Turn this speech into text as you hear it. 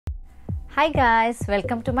Hi guys,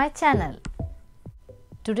 welcome to my channel.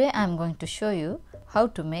 Today I am going to show you how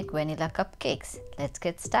to make vanilla cupcakes. Let's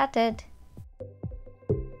get started.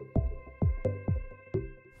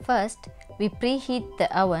 First, we preheat the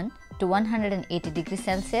oven to 180 degrees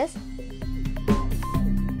Celsius.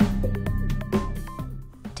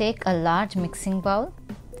 Take a large mixing bowl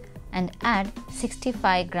and add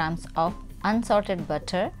 65 grams of unsalted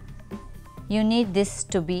butter. You need this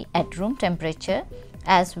to be at room temperature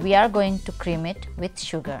as we are going to cream it with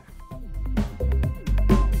sugar.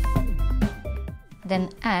 Then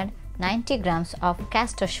add 90 grams of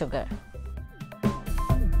castor sugar.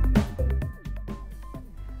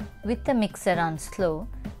 With the mixer on slow,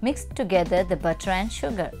 mix together the butter and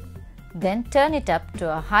sugar. Then turn it up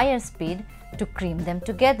to a higher speed to cream them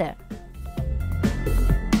together.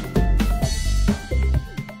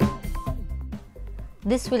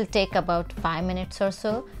 This will take about 5 minutes or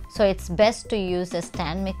so it's best to use a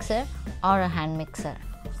stand mixer or a hand mixer.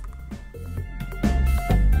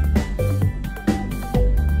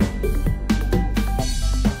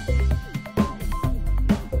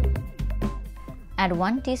 Add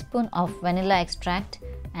 1 teaspoon of vanilla extract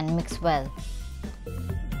and mix well.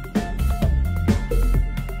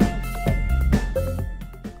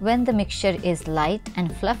 When the mixture is light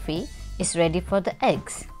and fluffy, it's ready for the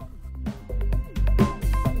eggs.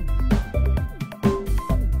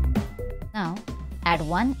 Now add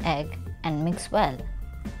 1 egg and mix well.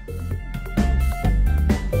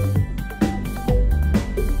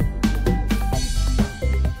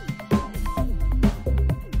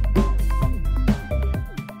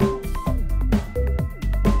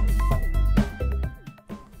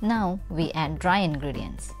 Now we add dry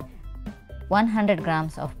ingredients. 100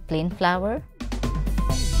 grams of plain flour,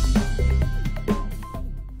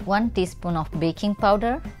 1 teaspoon of baking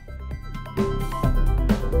powder,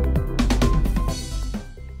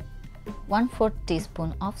 1/4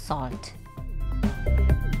 teaspoon of salt.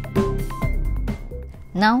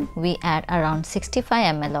 Now we add around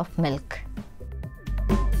 65 ml of milk.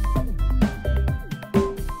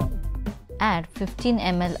 Add 15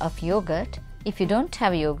 ml of yogurt. If you don't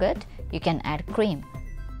have yogurt, you can add cream.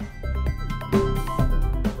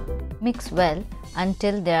 Mix well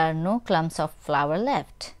until there are no clumps of flour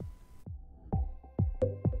left.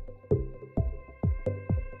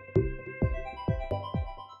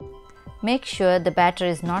 Make sure the batter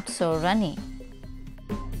is not so runny.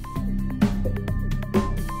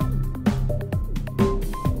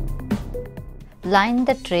 Line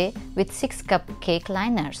the tray with 6 cupcake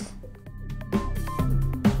liners.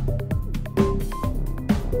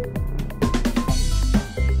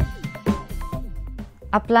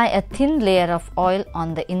 Apply a thin layer of oil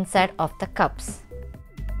on the inside of the cups.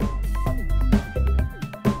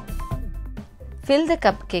 Fill the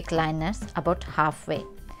cupcake liners about halfway.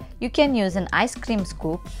 You can use an ice cream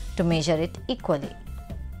scoop to measure it equally.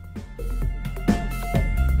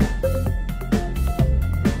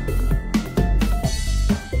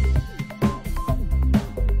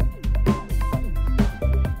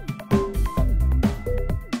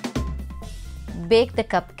 Bake the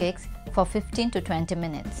cupcakes for 15 to 20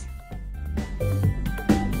 minutes.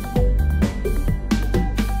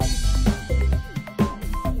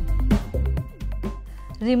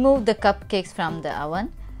 Remove the cupcakes from the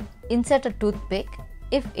oven. Insert a toothpick.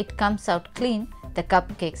 If it comes out clean, the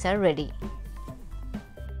cupcakes are ready.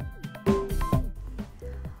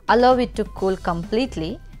 Allow it to cool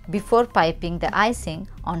completely before piping the icing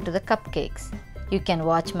onto the cupcakes. You can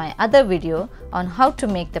watch my other video on how to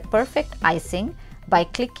make the perfect icing by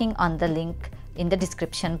clicking on the link in the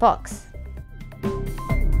description box.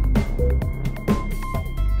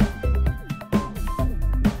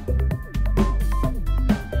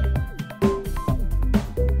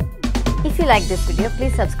 If you like this video,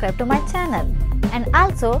 please subscribe to my channel and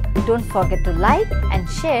also don't forget to like and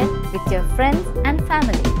share with your friends and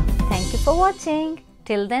family. Thank you for watching.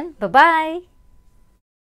 Till then, bye-bye.